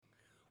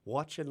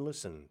Watch and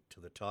listen to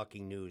the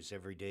Talking News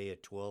every day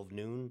at 12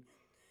 noon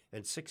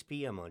and 6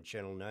 p.m. on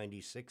Channel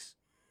 96,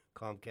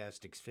 Comcast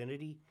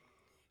Xfinity,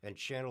 and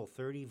Channel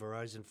 30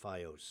 Verizon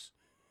Fios.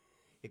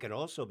 It can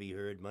also be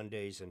heard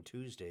Mondays and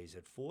Tuesdays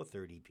at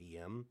 4:30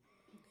 p.m.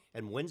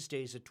 and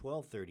Wednesdays at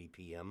 12:30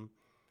 p.m.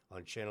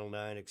 on Channel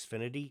 9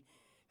 Xfinity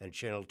and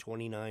Channel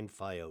 29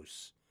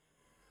 Fios.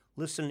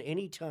 Listen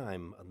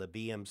anytime on the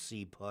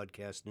BMC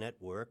Podcast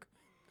Network,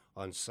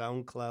 on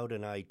SoundCloud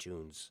and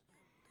iTunes.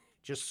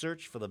 Just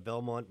search for the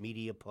Belmont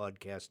Media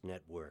Podcast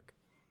Network.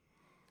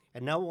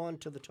 And now on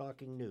to the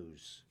Talking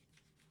News.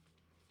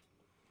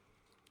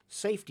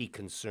 Safety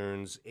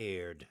Concerns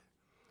Aired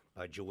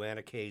by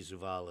Joanna K.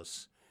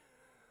 Zuvalis.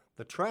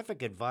 The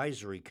Traffic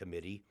Advisory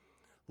Committee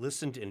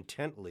listened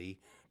intently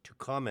to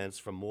comments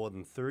from more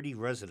than 30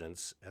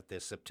 residents at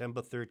their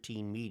September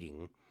 13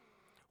 meeting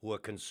who are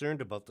concerned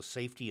about the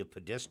safety of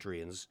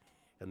pedestrians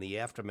in the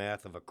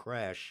aftermath of a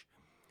crash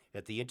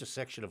at the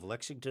intersection of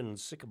Lexington and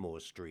Sycamore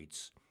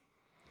Streets,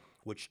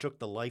 which took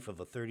the life of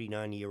a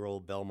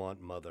 39-year-old Belmont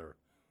mother.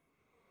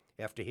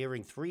 After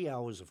hearing 3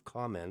 hours of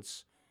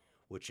comments,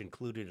 which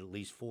included at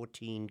least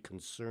 14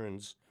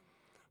 concerns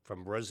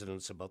from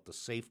residents about the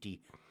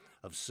safety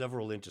of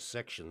several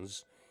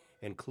intersections,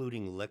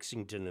 including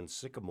Lexington and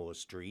Sycamore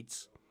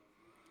Streets,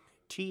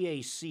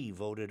 TAC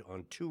voted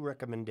on 2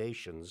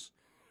 recommendations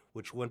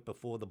which went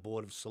before the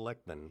Board of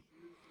Selectmen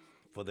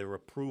for their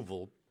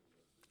approval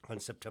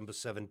on September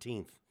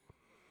 17th.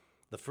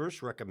 The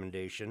first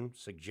recommendation,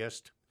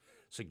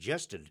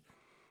 suggested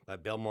by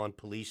Belmont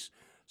Police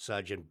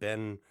Sergeant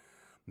Ben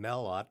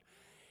Malott,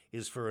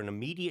 is for an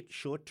immediate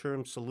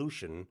short-term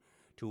solution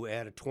to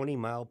add a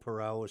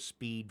 20-mile-per-hour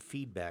speed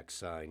feedback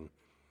sign,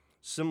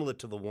 similar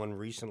to the one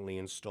recently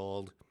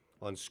installed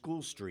on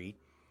School Street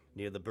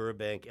near the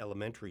Burbank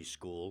Elementary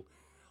School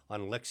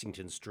on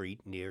Lexington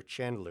Street near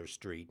Chandler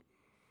Street.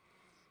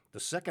 The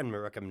second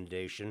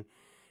recommendation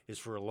is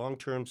for a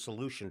long-term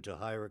solution to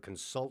hire a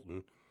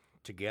consultant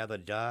to gather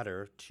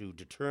data to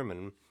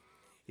determine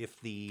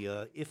if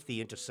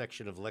the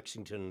intersection of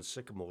Lexington and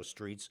Sycamore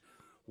Streets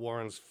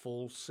warrants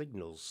full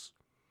signals.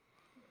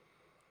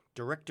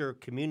 Director of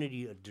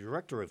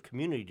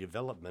Community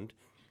Development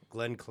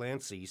Glenn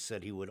Clancy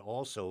said he would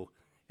also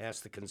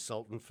ask the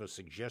consultant for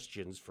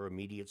suggestions for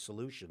immediate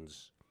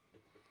solutions.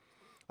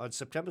 On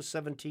September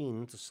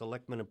 17, the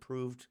Selectmen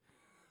approved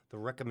the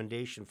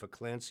recommendation for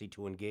Clancy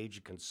to engage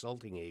a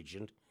consulting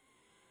agent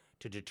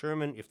to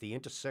determine if the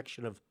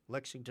intersection of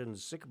Lexington and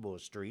Sycamore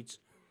Streets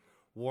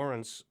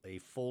warrants a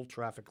full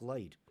traffic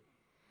light.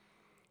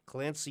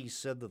 Clancy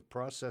said the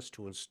process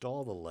to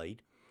install the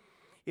light,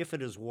 if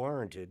it is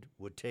warranted,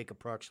 would take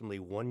approximately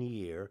 1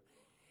 year,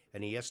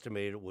 and he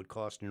estimated it would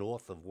cost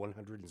north of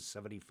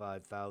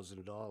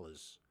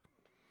 $175,000.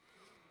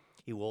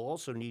 He will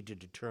also need to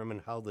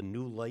determine how the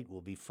new light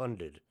will be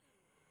funded.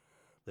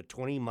 The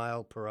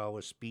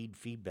 20-mile-per-hour speed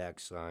feedback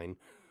sign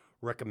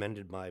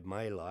recommended by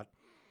Malott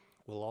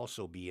will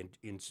also be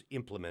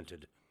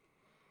implemented.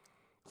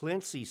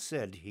 Clancy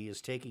said he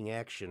is taking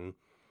action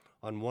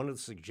on one of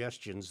the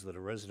suggestions that a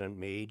resident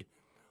made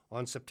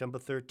on September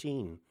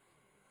 13,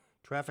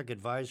 Traffic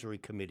Advisory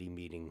Committee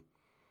meeting.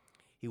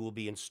 He will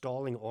be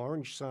installing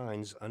orange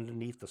signs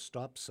underneath the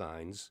stop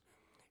signs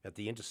at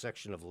the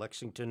intersection of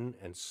Lexington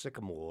and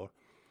Sycamore,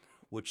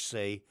 which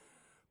say,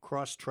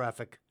 "Cross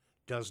traffic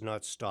does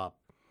not stop,"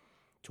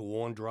 to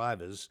warn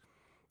drivers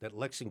that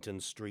Lexington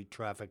Street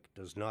traffic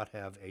does not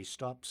have a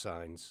stop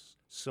sign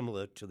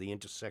similar to the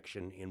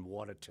intersection in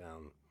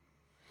Watertown.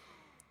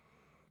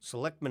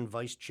 Selectman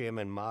Vice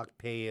Chairman Mark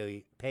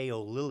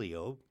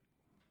Paolillo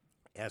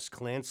asked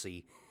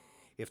Clancy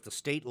if the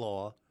state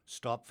law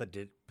stop for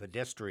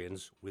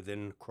pedestrians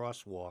within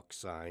crosswalk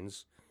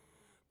signs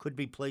could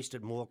be placed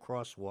at more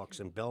crosswalks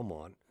in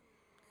Belmont,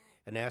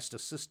 and asked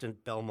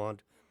Assistant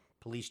Belmont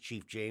Police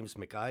Chief James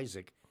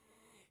McIsaac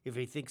if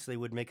he thinks they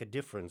would make a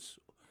difference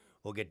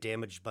or get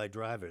damaged by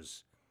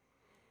drivers.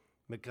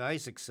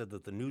 McIsaac said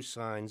that the new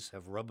signs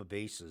have rubber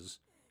bases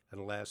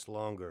and last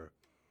longer.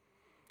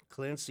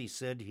 Clancy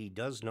said he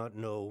does not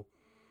know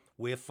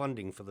where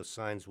funding for the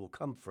signs will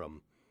come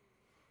from.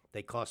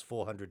 They cost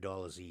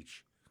 $400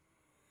 each.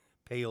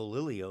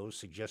 Paolillo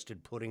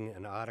suggested putting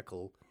an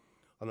article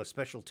on the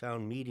special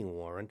town meeting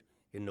warrant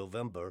in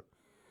November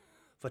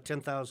for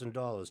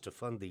 $10,000 to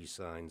fund these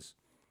signs.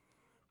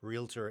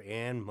 Realtor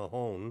Ann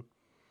Mahone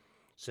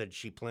said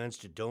she plans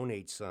to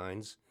donate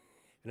signs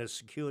and has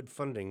secured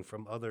funding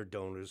from other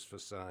donors for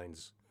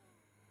signs.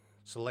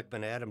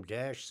 Selectman Adam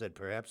Dash said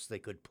perhaps they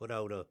could put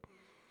out a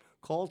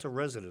call to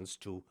residents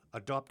to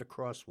adopt a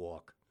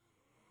crosswalk.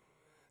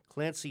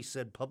 Clancy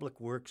said Public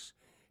Works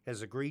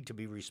has agreed to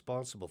be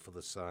responsible for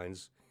the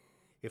signs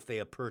if they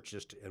are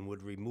purchased and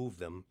would remove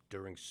them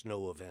during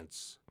snow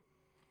events.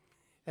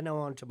 And now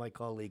on to my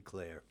colleague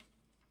Claire.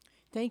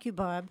 Thank you,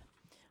 Bob.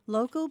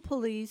 Local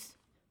police,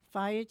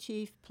 fire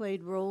chief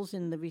played roles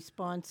in the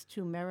response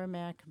to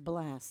Merrimack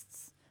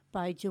blasts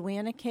by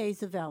Joanna K.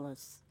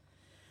 Zavellis.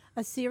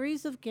 A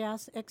series of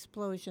gas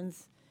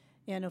explosions,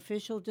 an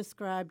official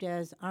described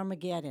as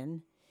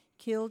Armageddon,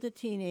 killed a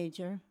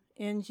teenager,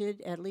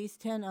 injured at least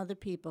 10 other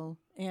people,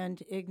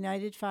 and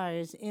ignited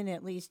fires in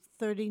at least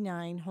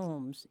 39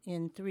 homes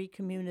in 3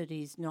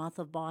 communities north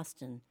of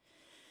Boston,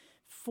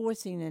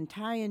 forcing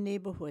entire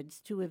neighborhoods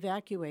to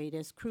evacuate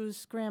as crews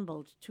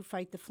scrambled to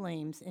fight the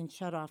flames and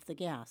shut off the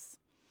gas.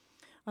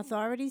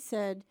 Authorities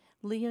said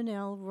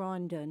Lionel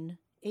Rondon,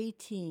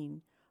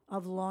 18,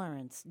 of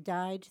Lawrence,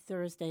 died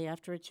Thursday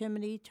after a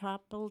chimney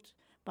toppled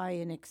by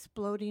an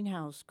exploding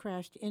house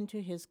crashed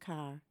into his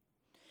car.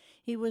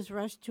 He was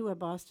rushed to a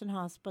Boston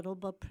hospital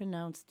but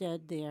pronounced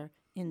dead there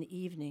in the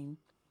evening.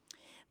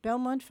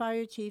 Belmont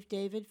Fire Chief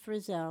David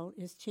Frizzell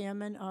is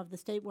chairman of the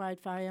statewide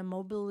Fire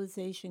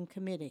Mobilization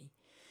Committee.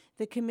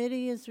 The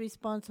committee is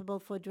responsible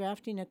for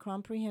drafting a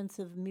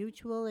comprehensive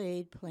mutual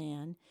aid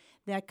plan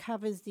that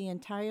covers the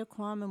entire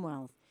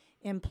Commonwealth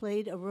and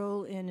played a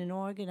role in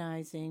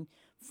organizing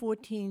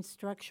 14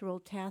 structural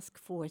task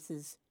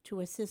forces to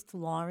assist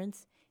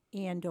Lawrence,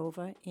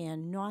 Andover,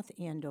 and North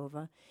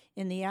Andover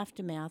in the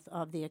aftermath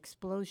of the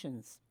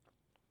explosions.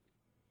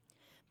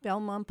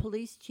 Belmont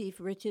Police Chief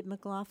Richard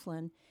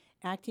McLaughlin,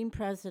 acting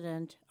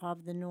president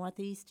of the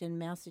Northeastern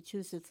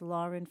Massachusetts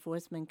Law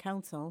Enforcement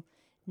Council,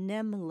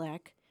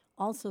 NEMLEC,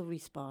 also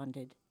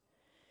responded.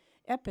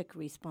 Epic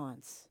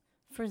response.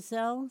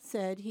 Frizzell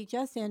said he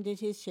just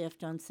ended his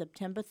shift on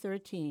September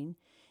 13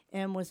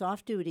 and was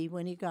off duty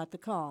when he got the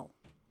call.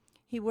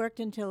 He worked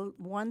until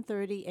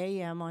 1:30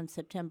 a.m. on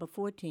September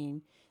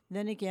 14,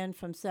 then again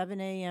from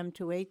 7 a.m.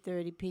 to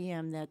 8:30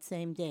 p.m. that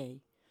same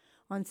day.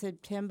 On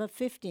September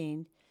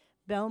 15,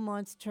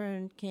 Belmont's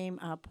turn came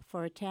up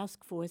for a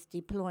task force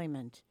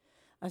deployment.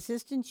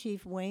 Assistant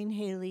Chief Wayne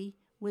Haley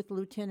with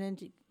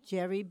Lieutenant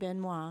Jerry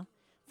Benoit,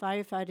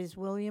 firefighters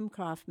William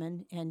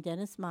Kaufman and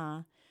Dennis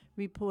Ma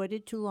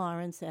reported to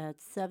Lawrence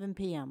at 7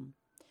 p.m.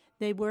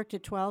 They worked a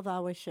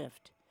 12-hour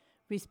shift,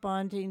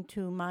 responding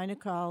to minor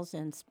calls,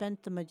 and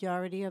spent the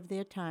majority of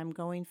their time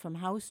going from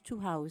house to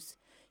house,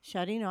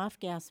 shutting off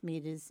gas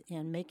meters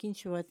and making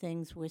sure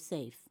things were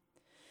safe.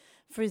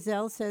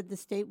 Frizzell said the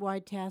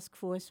statewide task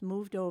force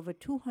moved over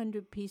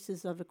 200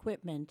 pieces of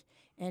equipment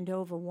and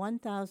over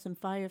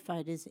 1,000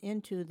 firefighters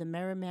into the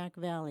Merrimack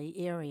Valley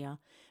area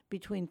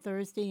between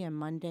Thursday and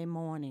Monday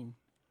morning.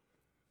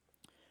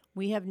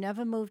 We have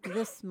never moved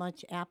this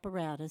much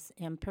apparatus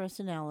and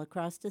personnel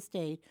across the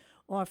state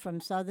or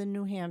from southern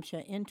New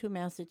Hampshire into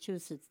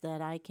Massachusetts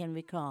that I can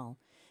recall.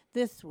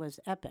 This was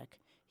epic,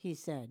 he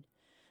said.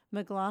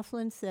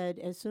 McLaughlin said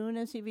as soon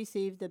as he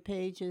received the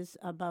pages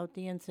about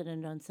the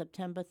incident on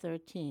September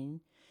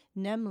 13,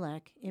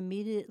 NEMLEC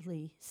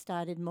immediately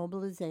started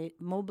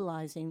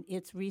mobilizing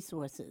its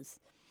resources.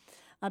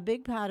 A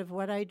big part of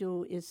what I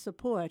do is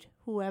support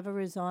whoever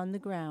is on the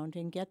ground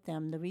and get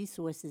them the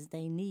resources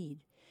they need,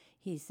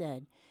 he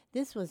said.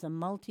 This was a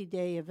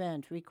multi-day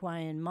event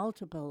requiring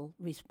multiple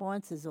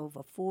responses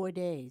over 4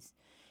 days.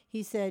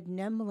 He said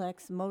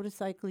NEMLEC's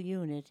motorcycle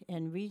unit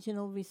and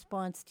regional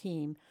response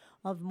team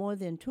of more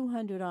than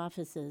 200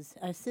 officers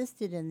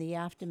assisted in the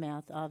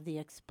aftermath of the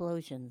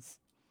explosions.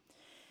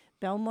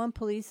 Belmont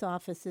police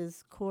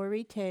officers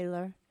Corey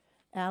Taylor,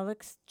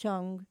 Alex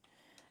Chung,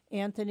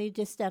 Anthony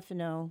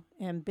DeStefano,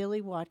 and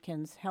Billy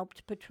Watkins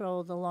helped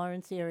patrol the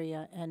Lawrence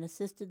area and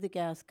assisted the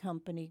gas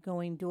company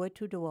going door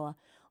to door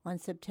on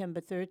September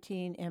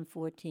 13 and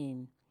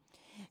 14.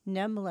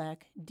 NEMLEC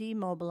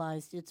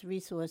demobilized its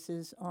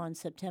resources on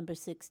September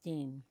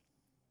 16.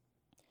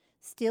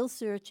 Still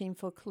searching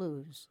for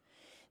clues.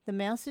 The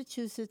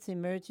Massachusetts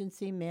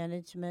Emergency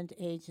Management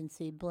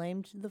Agency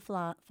blamed the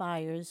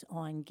fires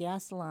on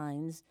gas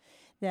lines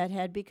that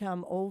had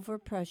become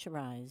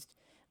overpressurized,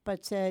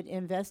 but said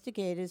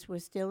investigators were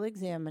still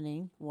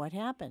examining what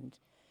happened.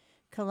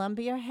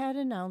 Columbia had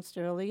announced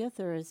earlier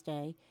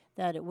Thursday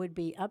that it would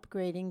be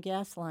upgrading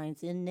gas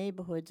lines in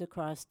neighborhoods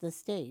across the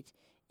state,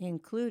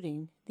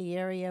 including the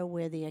area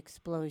where the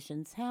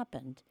explosions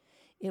happened.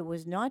 It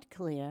was not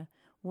clear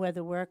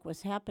whether work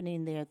was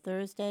happening there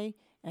Thursday,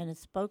 and a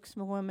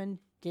spokeswoman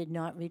did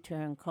not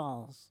return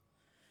calls.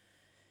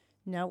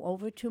 Now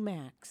over to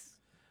Max.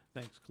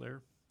 Thanks,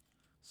 Claire.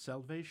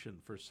 Salvation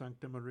for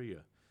Sancta Maria.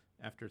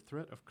 After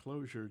threat of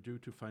closure due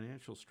to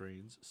financial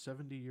strains,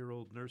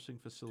 70-year-old nursing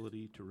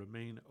facility to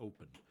remain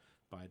open,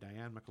 by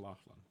Diane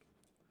McLaughlin.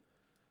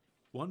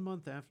 1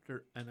 month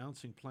after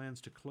announcing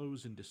plans to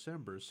close in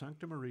December,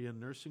 Sancta Maria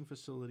Nursing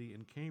Facility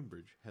in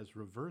Cambridge has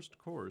reversed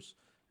course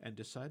and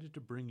decided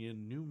to bring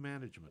in new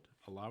management,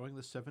 allowing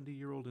the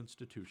 70-year-old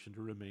institution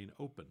to remain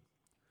open.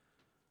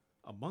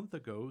 A month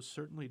ago,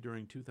 certainly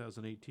during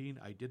 2018,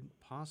 I didn't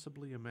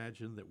possibly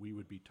imagine that we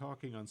would be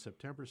talking on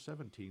September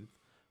 17th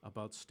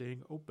about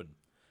staying open,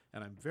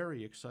 and I'm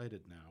very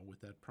excited now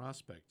with that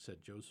prospect, said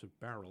Joseph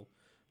Barrell,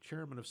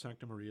 chairman of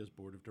Sancta Maria's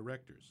board of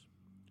directors.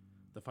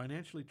 The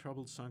financially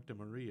troubled Sancta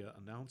Maria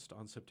announced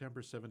on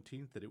September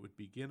 17th that it would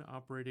begin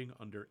operating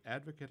under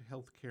Advocate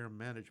Healthcare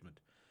Management,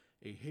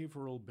 a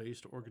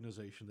behavioral-based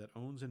organization that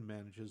owns and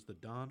manages the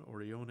Don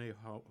Orione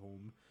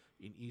Home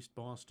in East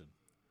Boston.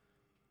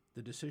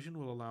 The decision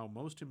will allow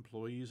most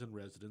employees and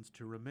residents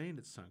to remain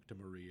at Sancta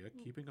Maria,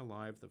 keeping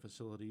alive the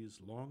facility's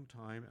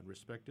long-time and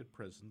respected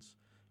presence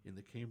in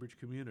the Cambridge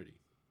community.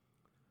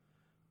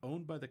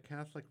 Owned by the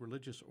Catholic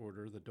religious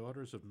order, the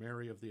Daughters of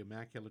Mary of the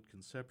Immaculate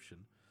Conception,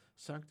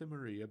 Sancta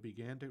Maria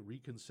began to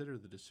reconsider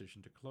the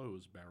decision to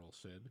close, Barrell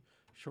said,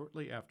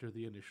 shortly after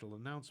the initial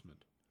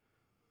announcement.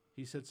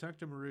 He said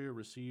Sancta Maria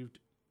received,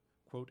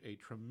 quote, a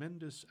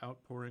tremendous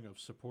outpouring of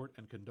support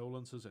and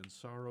condolences and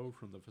sorrow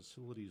from the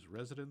facility's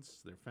residents,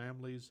 their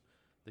families,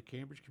 the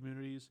Cambridge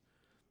communities,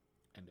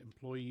 and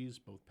employees,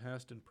 both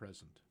past and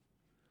present.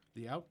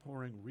 The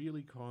outpouring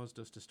really caused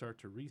us to start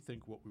to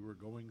rethink what we were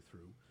going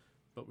through,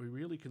 but we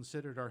really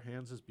considered our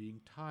hands as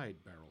being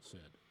tied, Barrell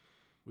said.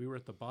 We were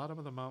at the bottom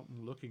of the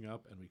mountain looking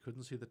up, and we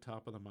couldn't see the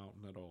top of the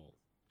mountain at all.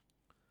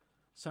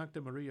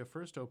 Sancta Maria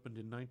first opened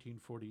in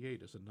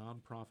 1948 as a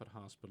non-profit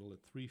hospital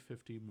at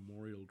 350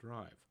 Memorial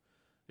Drive.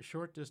 A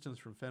short distance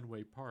from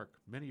Fenway Park,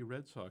 many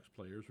Red Sox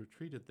players were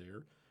treated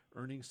there,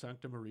 earning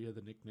Sancta Maria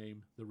the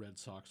nickname the Red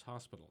Sox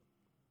Hospital.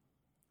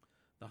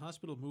 The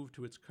hospital moved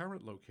to its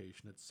current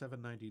location at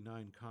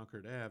 799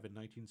 Concord Ave in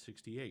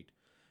 1968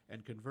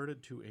 and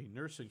converted to a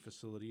nursing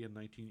facility in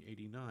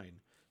 1989,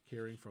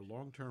 caring for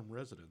long-term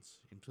residents,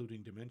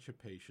 including dementia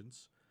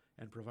patients,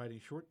 and providing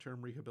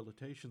short-term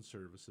rehabilitation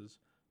services,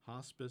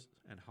 hospice,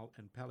 and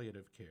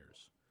palliative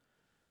cares.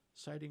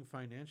 Citing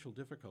financial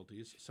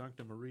difficulties,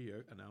 Sancta Maria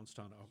announced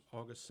on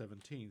August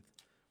 17th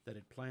that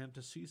it planned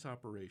to cease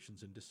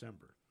operations in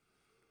December.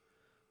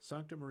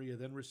 Sancta Maria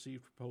then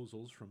received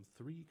proposals from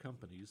 3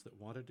 companies that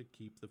wanted to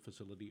keep the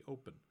facility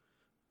open.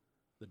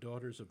 The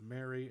Daughters of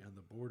Mary and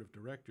the Board of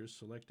Directors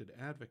selected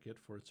Advocate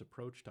for its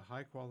approach to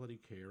high-quality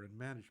care and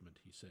management,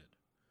 he said.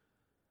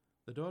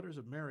 The Daughters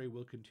of Mary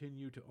will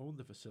continue to own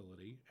the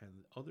facility,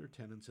 and other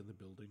tenants in the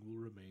building will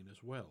remain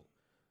as well.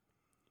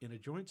 In a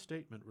joint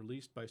statement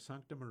released by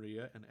Sancta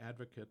Maria and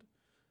Advocate,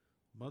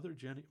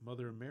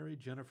 Mother Mary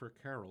Jennifer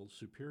Carroll,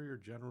 Superior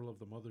General of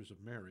the Mothers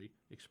of Mary,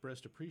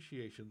 expressed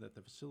appreciation that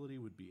the facility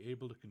would be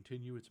able to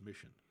continue its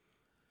mission.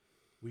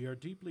 We are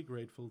deeply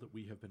grateful that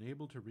we have been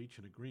able to reach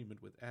an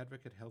agreement with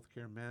Advocate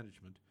Healthcare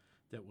Management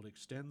that will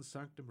extend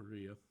Sancta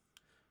Maria,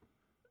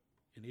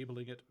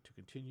 enabling it to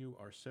continue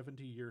our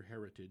 70-year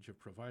heritage of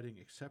providing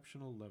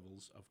exceptional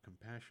levels of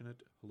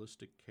compassionate,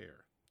 holistic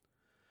care,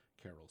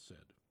 Carroll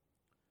said.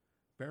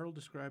 Barrell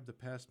described the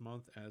past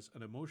month as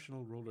an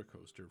emotional roller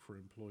coaster for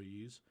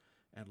employees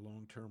and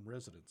long-term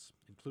residents,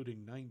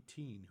 including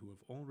 19 who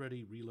have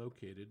already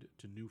relocated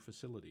to new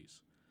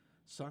facilities.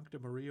 Sancta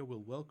Maria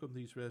will welcome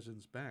these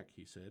residents back,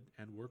 he said,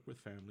 and work with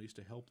families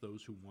to help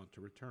those who want to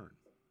return.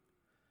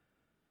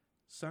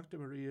 Sancta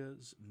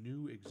Maria's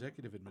new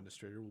executive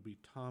administrator will be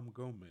Tom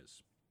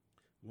Gomez,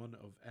 one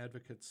of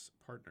Advocate's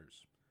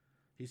partners.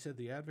 He said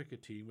the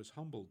Advocate team was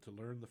humbled to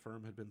learn the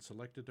firm had been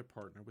selected to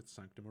partner with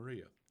Sancta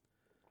Maria.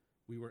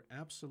 We were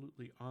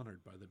absolutely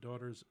honored by the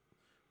Daughters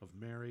of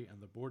Mary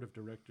and the Board of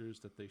Directors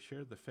that they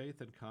shared the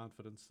faith and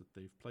confidence that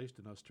they've placed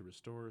in us to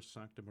restore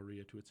Sancta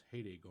Maria to its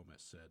heyday, Gomez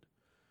said.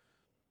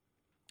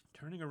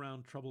 Turning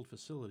around troubled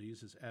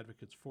facilities is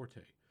Advocate's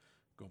forte,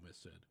 Gomez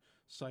said,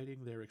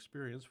 citing their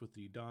experience with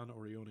the Don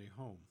Orione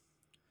home.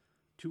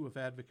 2 of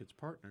Advocate's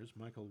partners,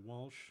 Michael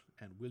Walsh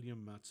and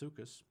William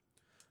Matsoukas,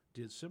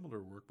 did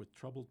similar work with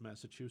troubled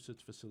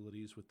Massachusetts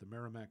facilities with the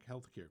Merrimack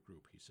Healthcare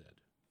Group, he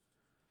said.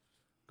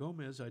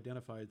 Gomez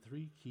identified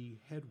 3 key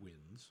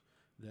headwinds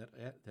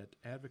that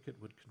Advocate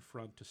would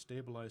confront to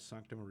stabilize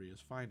Sancta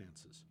Maria's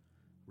finances: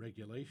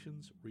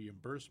 regulations,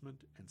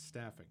 reimbursement, and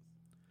staffing.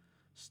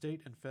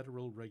 State and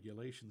federal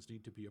regulations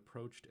need to be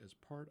approached as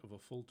part of a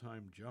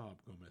full-time job,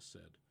 Gomez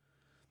said,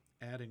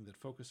 adding that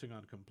focusing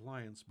on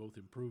compliance both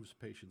improves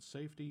patient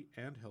safety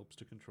and helps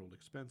to control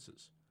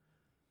expenses.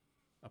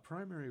 A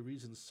primary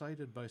reason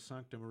cited by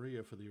Sancta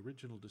Maria for the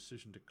original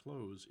decision to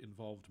close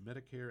involved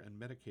Medicare and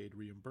Medicaid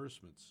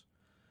reimbursements.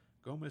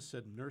 Gomez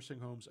said nursing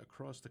homes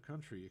across the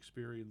country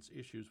experience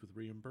issues with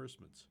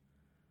reimbursements.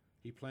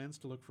 He plans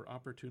to look for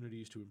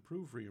opportunities to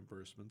improve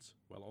reimbursements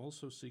while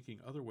also seeking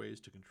other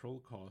ways to control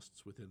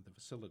costs within the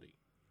facility.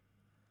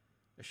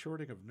 A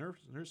shortage of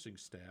nursing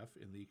staff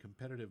in the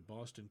competitive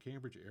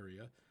Boston-Cambridge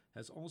area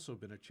has also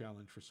been a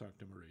challenge for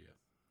Sancta Maria.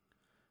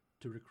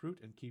 To recruit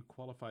and keep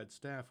qualified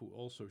staff who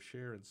also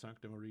share in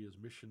Sancta Maria's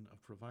mission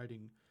of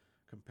providing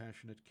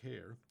compassionate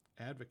care,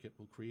 Advocate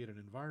will create an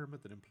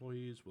environment that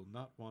employees will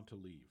not want to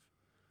leave.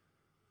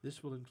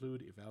 This will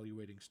include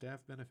evaluating staff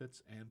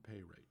benefits and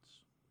pay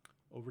rates.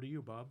 Over to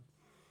you, Bob.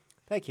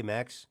 Thank you,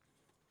 Max.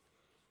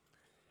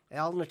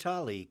 Al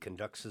Natali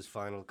conducts his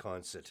final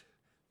concert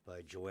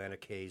by Joanna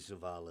K.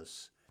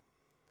 Zavalis.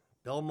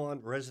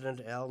 Belmont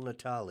resident Al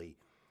Natali,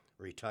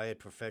 retired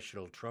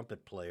professional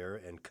trumpet player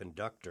and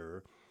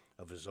conductor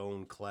of his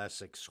own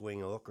classic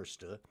swing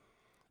orchestra,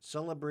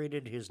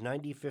 celebrated his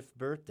 95th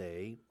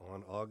birthday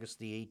on August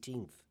the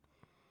 18th.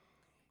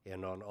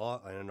 And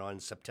on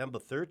September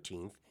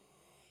 13th,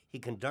 he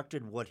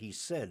conducted what he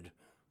said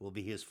will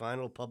be his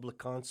final public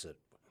concert,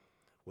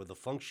 with a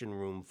function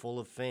room full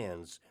of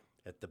fans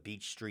at the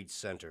Beach Street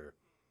Center.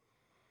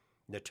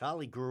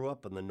 Natali grew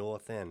up in the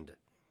North End.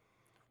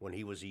 When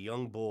he was a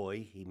young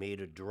boy, he made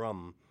a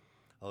drum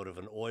out of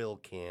an oil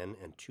can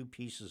and 2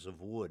 pieces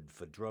of wood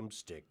for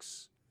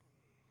drumsticks.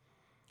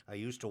 I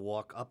used to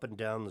walk up and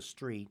down the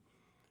street,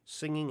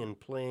 singing and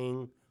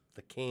playing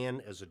the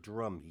can as a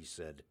drum, he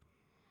said.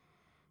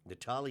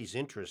 Natali's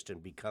interest in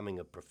becoming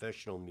a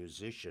professional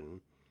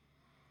musician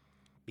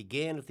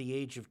began at the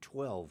age of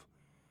 12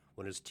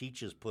 when his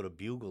teachers put a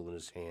bugle in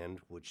his hand,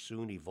 which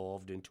soon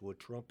evolved into a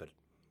trumpet.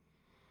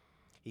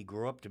 He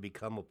grew up to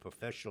become a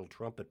professional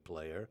trumpet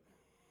player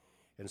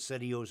and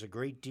said he owes a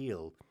great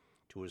deal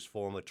to his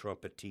former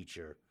trumpet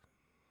teacher.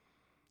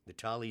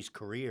 Natali's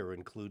career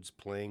includes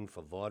playing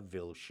for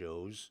vaudeville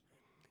shows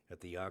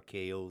at the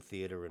RKO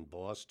Theater in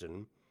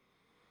Boston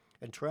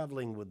and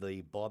traveling with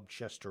the Bob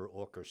Chester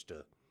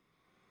Orchestra.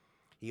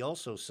 He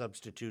also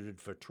substituted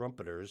for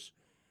trumpeters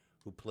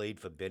who played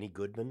for Benny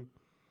Goodman,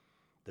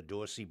 the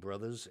Dorsey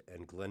Brothers,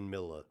 and Glenn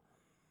Miller.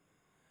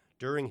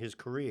 During his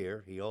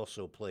career, he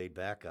also played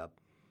backup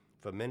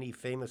for many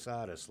famous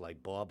artists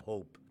like Bob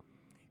Hope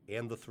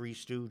and the Three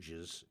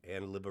Stooges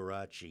and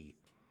Liberace.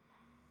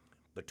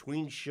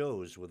 Between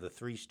shows with the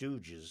Three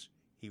Stooges,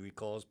 he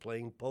recalls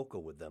playing poker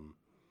with them.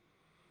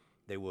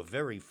 They were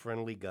very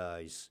friendly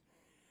guys.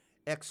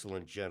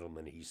 Excellent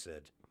gentlemen, he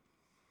said.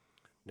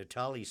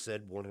 Natali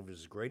said one of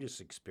his greatest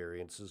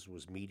experiences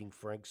was meeting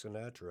Frank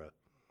Sinatra.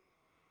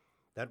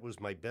 That was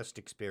my best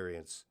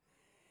experience.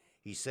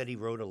 He said he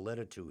wrote a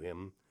letter to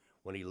him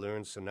when he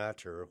learned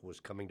Sinatra was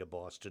coming to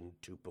Boston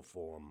to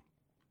perform.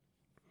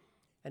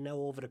 And now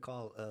over to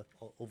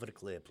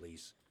Claire,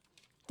 please.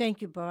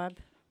 Thank you, Bob.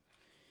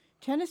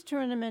 Tennis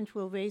tournament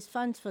will raise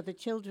funds for the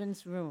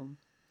Children's Room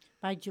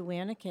by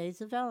Joanna K.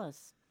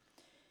 Zavelis.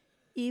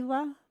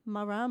 Iwa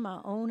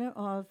Marama, owner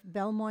of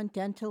Belmont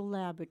Dental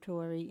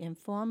Laboratory and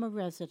former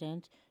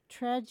resident,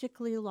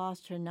 tragically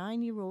lost her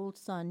 9-year-old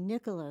son,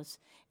 Nicholas,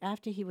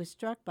 after he was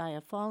struck by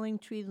a falling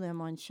tree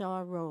limb on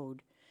Shaw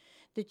Road.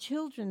 The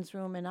Children's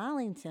Room in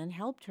Arlington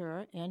helped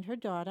her and her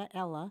daughter,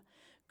 Ella,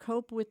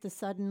 cope with the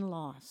sudden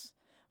loss.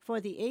 For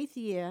the 8th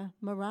year,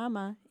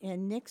 Marama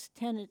and Nick's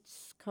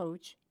tennis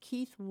coach,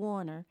 Keith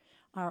Warner,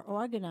 are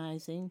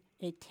organizing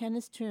a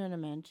tennis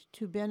tournament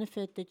to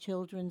benefit the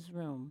Children's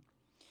Room.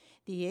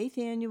 The 8th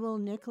annual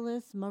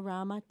Nicholas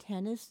Marama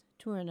Tennis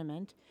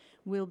Tournament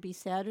will be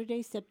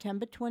Saturday,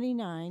 September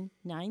 29,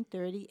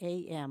 9:30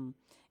 a.m.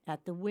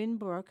 at the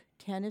Winbrook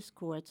Tennis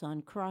Courts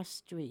on Cross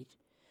Street.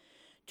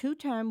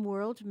 2-time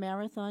World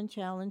Marathon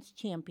Challenge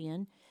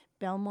champion,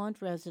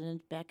 Belmont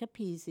resident Becca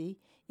Peasy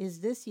is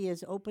this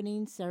year's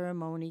opening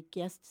ceremony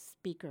guest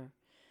speaker.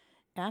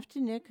 After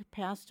Nick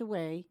passed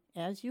away,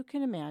 as you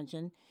can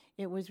imagine,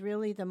 it was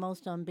really the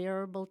most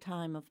unbearable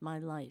time of my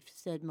life,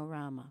 said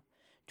Marama.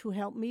 To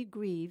help me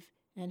grieve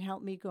and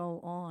help me go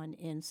on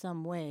in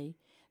some way,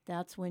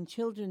 that's when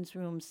Children's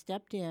Room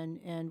stepped in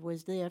and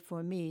was there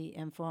for me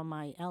and for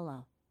my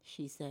Ella,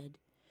 she said.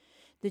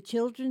 The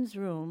Children's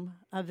Room,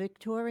 a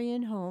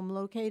Victorian home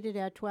located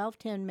at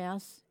 1210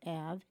 Mass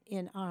Ave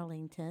in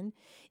Arlington,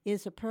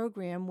 is a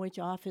program which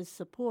offers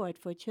support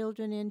for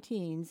children and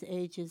teens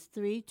ages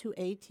 3 to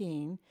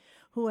 18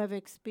 who have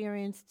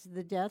experienced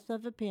the death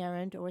of a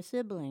parent or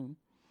sibling.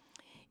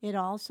 It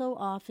also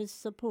offers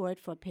support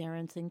for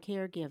parents and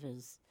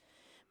caregivers.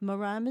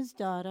 Marama's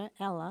daughter,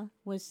 Ella,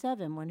 was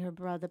 7 when her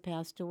brother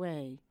passed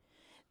away.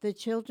 The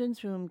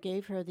Children's Room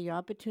gave her the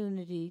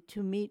opportunity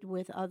to meet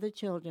with other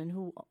children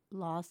who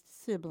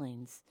lost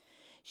siblings.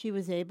 She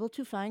was able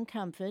to find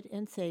comfort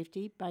and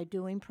safety by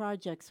doing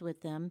projects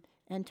with them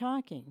and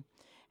talking,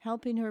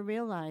 helping her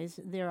realize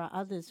there are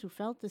others who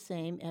felt the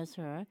same as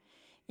her,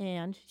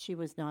 and she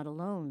was not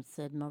alone,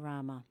 said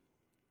Marama.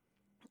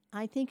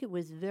 I think it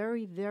was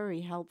very,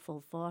 very helpful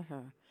for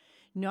her,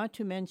 not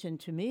to mention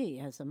to me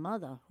as a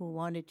mother who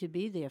wanted to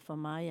be there for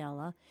my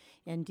Ella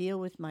and deal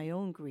with my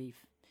own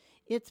grief.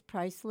 It's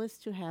priceless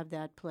to have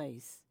that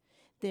place.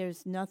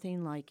 There's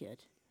nothing like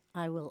it.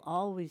 I will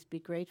always be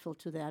grateful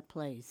to that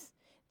place.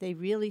 They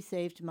really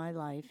saved my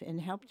life and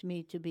helped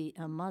me to be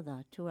a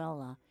mother to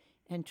Ella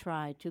and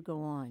try to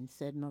go on,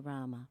 said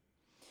Marama.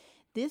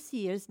 This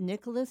year's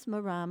Nicholas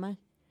Marama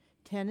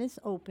Tennis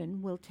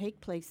Open will take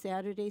place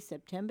Saturday,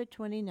 September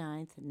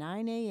 29th,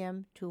 9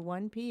 a.m. to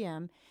 1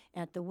 p.m.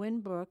 at the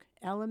Winbrook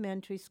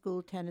Elementary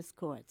School tennis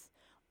courts.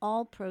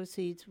 All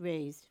proceeds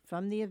raised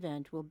from the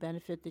event will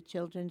benefit the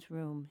Children's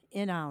Room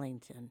in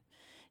Arlington.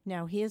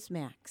 Now here's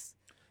Max.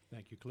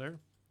 Thank you, Claire.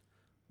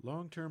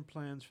 Long-Term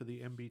Plans for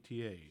the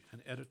MBTA,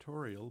 an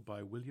editorial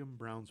by William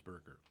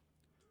Brownsberger.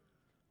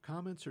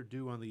 Comments are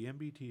due on the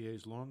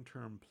MBTA's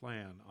long-term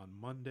plan on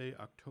Monday,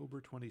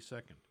 October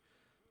 22nd.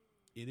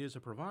 It is a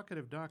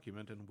provocative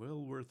document and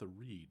well worth a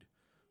read.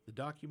 The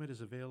document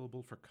is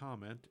available for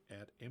comment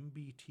at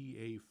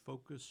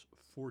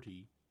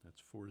mbtafocus40,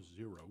 that's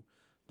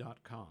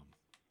 40.com.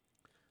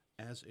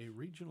 As a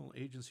regional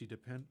agency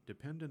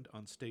dependent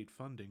on state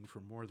funding for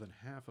more than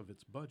half of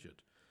its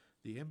budget,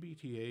 the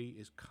MBTA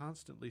is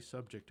constantly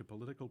subject to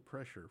political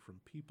pressure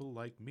from people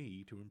like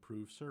me to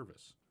improve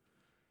service.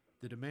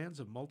 The demands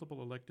of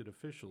multiple elected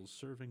officials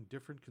serving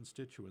different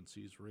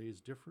constituencies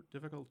raise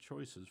difficult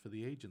choices for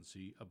the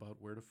agency about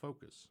where to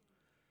focus.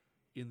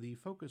 In the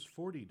Focus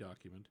 40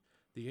 document,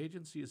 the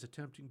agency is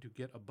attempting to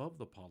get above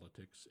the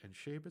politics and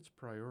shape its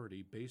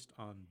priority based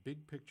on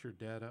big-picture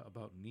data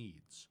about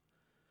needs.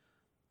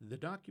 The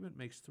document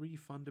makes three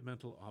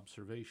fundamental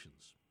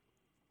observations.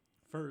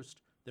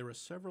 First, there are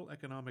several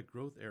economic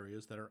growth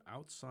areas that are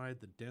outside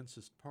the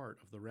densest part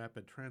of the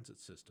rapid transit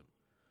system.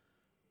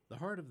 The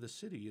heart of the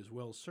city is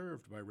well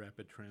served by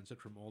rapid transit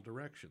from all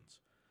directions,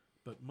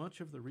 but much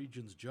of the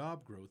region's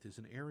job growth is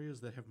in areas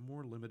that have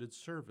more limited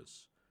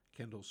service: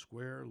 Kendall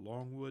Square,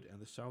 Longwood,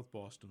 and the South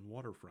Boston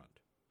waterfront.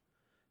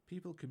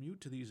 People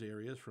commute to these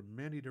areas from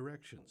many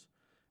directions,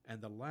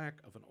 and the lack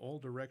of an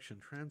all-direction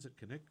transit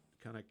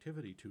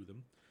connectivity to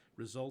them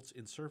results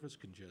in service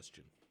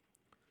congestion.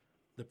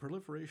 The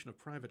proliferation of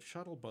private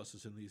shuttle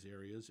buses in these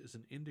areas is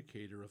an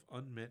indicator of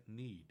unmet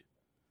need.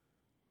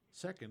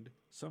 Second,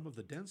 some of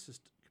the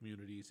densest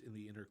communities in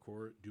the inner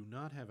core do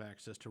not have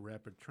access to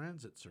rapid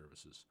transit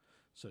services,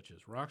 such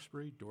as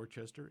Roxbury,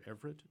 Dorchester,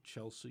 Everett,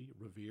 Chelsea,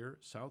 Revere,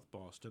 South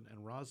Boston,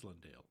 and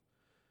Roslindale.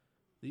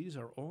 These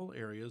are all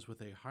areas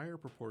with a higher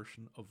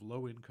proportion of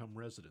low-income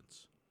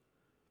residents.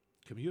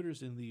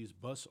 Commuters in these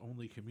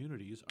bus-only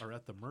communities are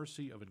at the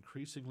mercy of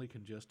increasingly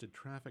congested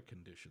traffic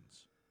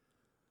conditions.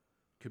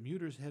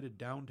 Commuters headed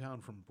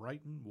downtown from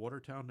Brighton,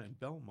 Watertown, and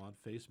Belmont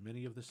face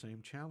many of the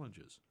same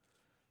challenges.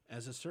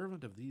 As a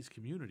servant of these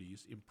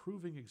communities,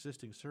 improving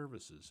existing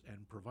services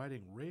and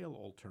providing rail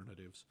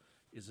alternatives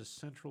is a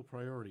central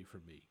priority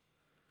for me.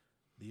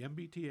 The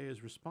MBTA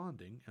is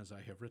responding, as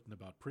I have written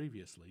about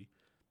previously,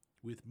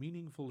 with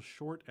meaningful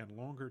short and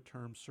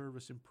longer-term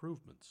service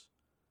improvements.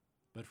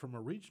 But from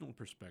a regional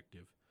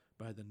perspective,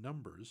 by the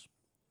numbers,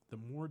 the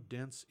more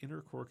dense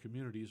inner core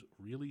communities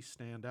really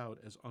stand out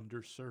as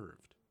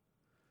underserved.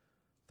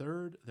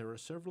 Third, there are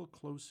several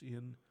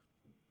close-in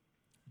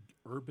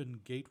urban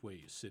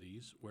gateway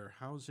cities where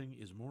housing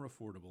is more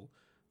affordable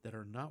that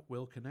are not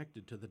well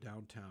connected to the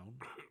downtown: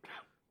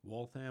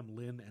 Waltham,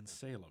 Lynn, and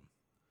Salem.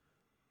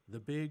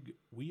 The big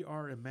 "we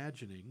are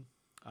imagining"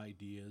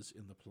 ideas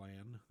in the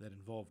plan that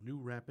involve new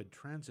rapid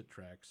transit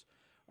tracks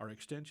are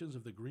extensions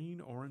of the green,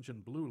 orange,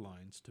 and blue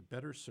lines to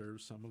better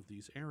serve some of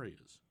these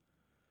areas.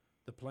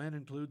 The plan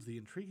includes the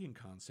intriguing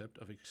concept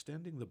of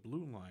extending the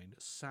blue line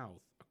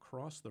south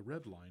across the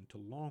red line to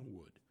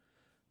Longwood,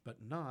 but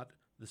not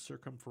the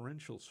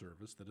circumferential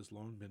service that has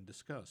long been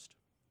discussed.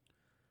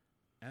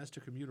 As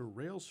to commuter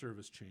rail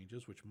service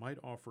changes, which might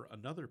offer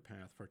another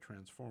path for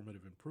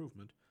transformative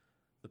improvement,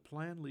 the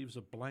plan leaves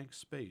a blank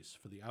space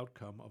for the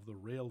outcome of the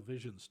Rail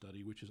Vision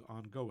study, which is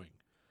ongoing.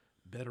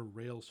 Better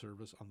rail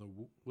service on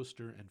the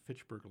Worcester and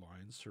Fitchburg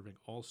lines serving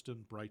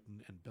Alston,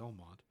 Brighton, and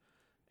Belmont,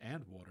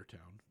 and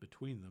Watertown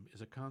between them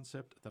is a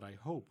concept that I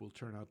hope will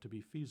turn out to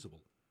be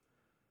feasible.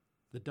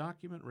 The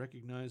document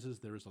recognizes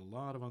there is a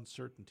lot of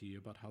uncertainty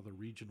about how the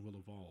region will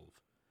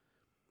evolve.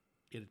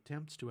 It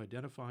attempts to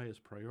identify as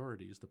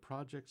priorities the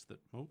projects that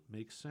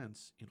make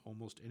sense in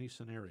almost any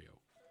scenario.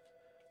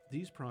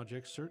 These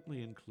projects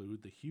certainly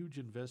include the huge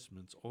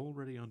investments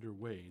already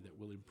underway that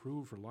will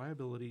improve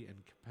reliability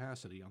and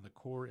capacity on the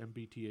core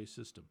MBTA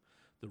system,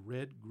 the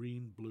red,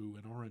 green, blue,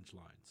 and orange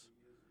lines.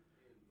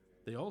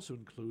 They also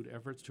include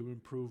efforts to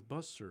improve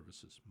bus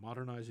services,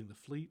 modernizing the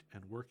fleet,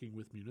 and working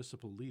with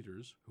municipal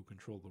leaders, who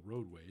control the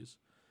roadways,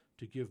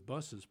 to give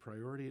buses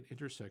priority at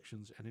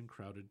intersections and in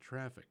crowded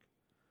traffic.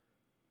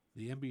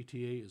 The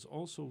MBTA is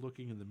also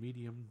looking in the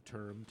medium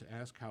term to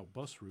ask how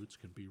bus routes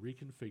can be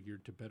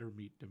reconfigured to better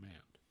meet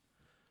demand.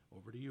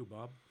 Over to you,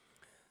 Bob.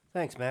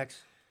 Thanks,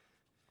 Max.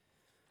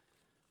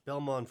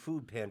 Belmont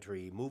Food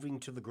Pantry moving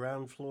to the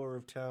ground floor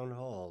of Town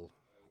Hall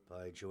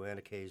by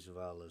Joanna K.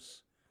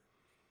 Zavalis.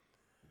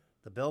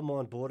 The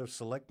Belmont Board of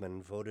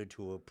Selectmen voted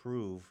to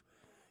approve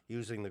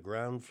using the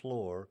ground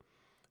floor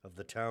of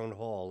the Town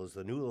Hall as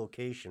the new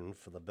location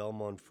for the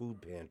Belmont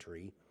Food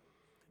Pantry,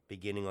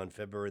 beginning on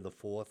February the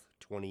 4th,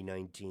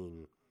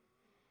 2019.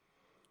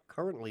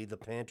 Currently, the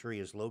pantry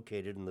is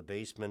located in the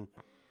basement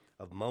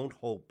of Mount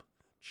Hope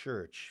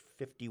Church,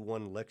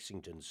 51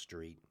 Lexington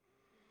Street.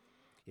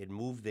 It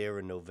moved there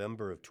in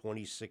November of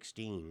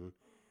 2016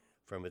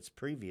 from its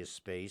previous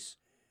space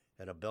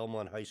at a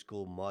Belmont High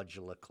School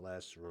modular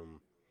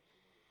classroom.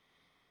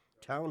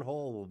 Town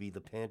Hall will be the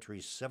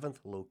pantry's 7th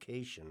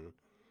location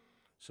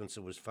since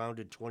it was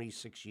founded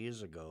 26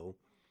 years ago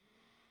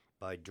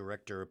by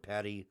Director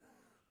Patty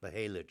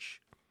Bahalich.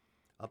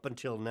 Up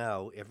until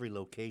now, every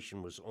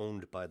location was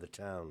owned by the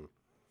town.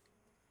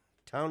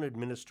 Town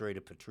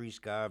Administrator Patrice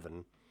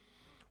Garvin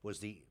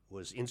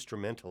was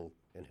instrumental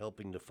in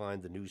helping to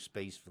find the new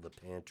space for the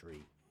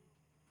pantry.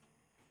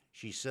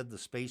 She said the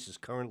space is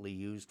currently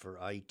used for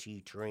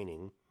IT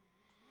training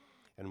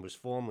and was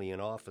formerly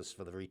an office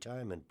for the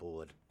Retirement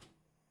Board.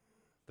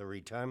 The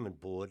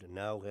Retirement Board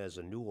now has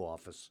a new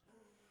office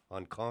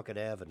on Concord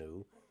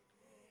Avenue,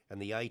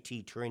 and the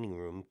IT training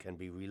room can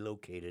be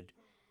relocated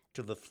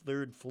to the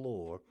 3rd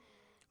floor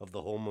of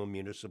the Homer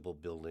Municipal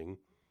Building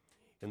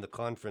in the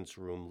conference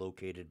room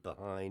located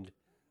behind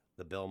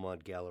the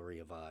Belmont Gallery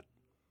of Art.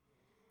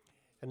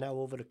 And now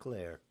over to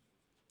Claire.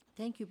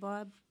 Thank you,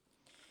 Bob.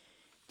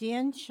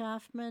 Dan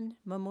Schaffman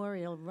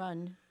Memorial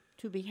Run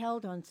to be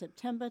held on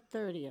September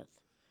 30th.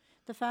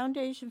 The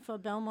Foundation for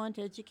Belmont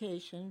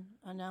Education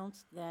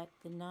announced that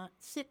the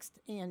 6th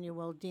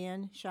annual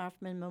Dan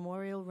Schaffman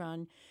Memorial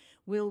Run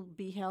will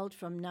be held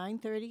from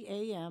 9:30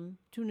 a.m.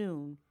 to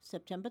noon,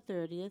 September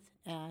 30th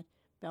at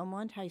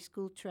Belmont High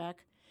School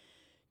Track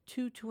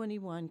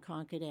 221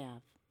 Concord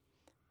Ave.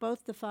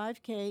 Both the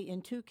 5K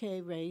and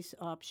 2K race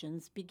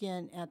options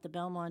begin at the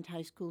Belmont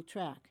High School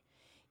track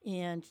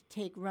and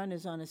take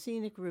runners on a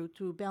scenic route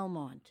through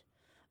Belmont.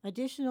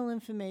 Additional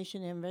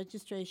information and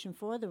registration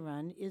for the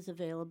run is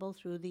available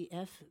through the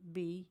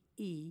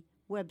FBE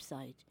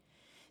website.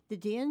 The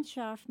Dan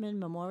Schaffman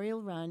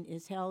Memorial Run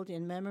is held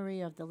in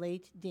memory of the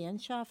late Dan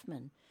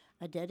Schaffman,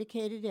 a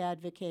dedicated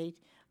advocate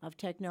of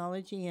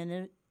technology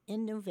and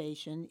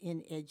innovation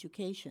in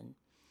education.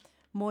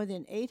 More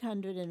than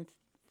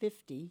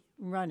 850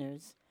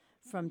 runners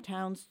from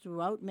towns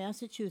throughout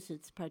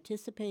Massachusetts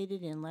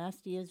participated in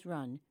last year's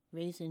run,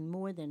 raising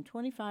more than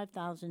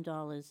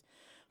 $25,000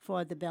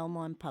 for the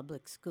Belmont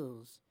Public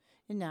Schools.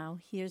 And now,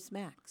 here's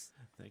Max.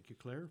 Thank you,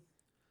 Claire.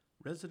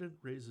 Resident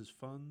raises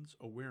funds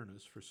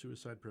awareness for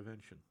suicide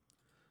prevention.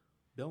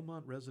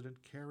 Belmont resident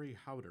Carrie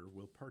Howder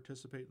will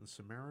participate in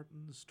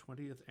Samaritan's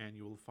 20th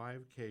annual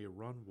 5K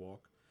run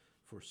walk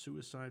for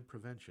suicide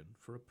prevention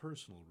for a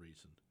personal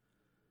reason.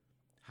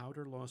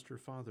 Howder lost her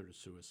father to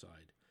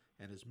suicide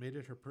and has made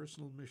it her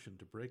personal mission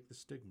to break the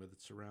stigma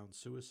that surrounds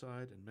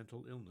suicide and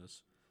mental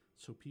illness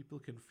so people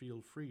can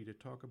feel free to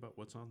talk about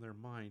what's on their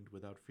mind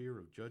without fear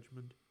of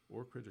judgment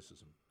or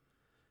criticism.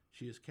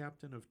 She is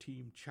captain of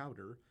Team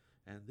Chowder,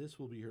 and this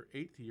will be her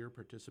 8th year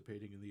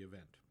participating in the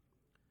event.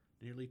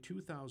 Nearly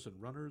 2,000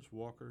 runners,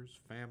 walkers,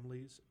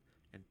 families,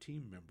 and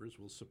team members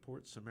will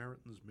support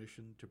Samaritan's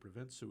mission to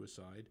prevent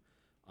suicide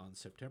on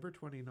September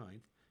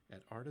 29th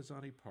at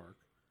Artesani Park,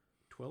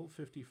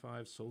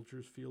 1255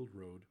 Soldiers Field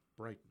Road,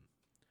 Brighton.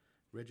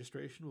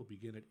 Registration will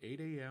begin at 8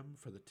 a.m.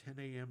 for the 10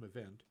 a.m.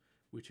 event,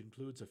 which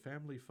includes a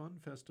family fun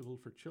festival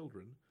for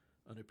children,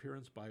 an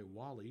appearance by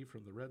Wally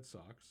from the Red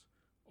Sox,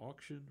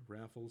 auction,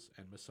 raffles,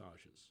 and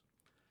massages.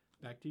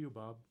 Back to you,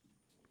 Bob.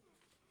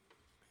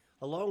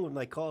 Along with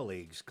my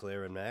colleagues,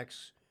 Claire and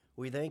Max,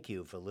 we thank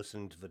you for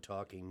listening to the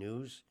Talking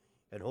News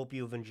and hope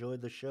you've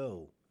enjoyed the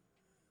show.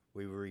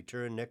 We will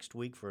return next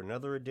week for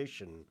another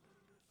edition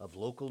of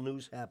local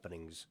news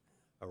happenings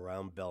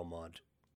around Belmont.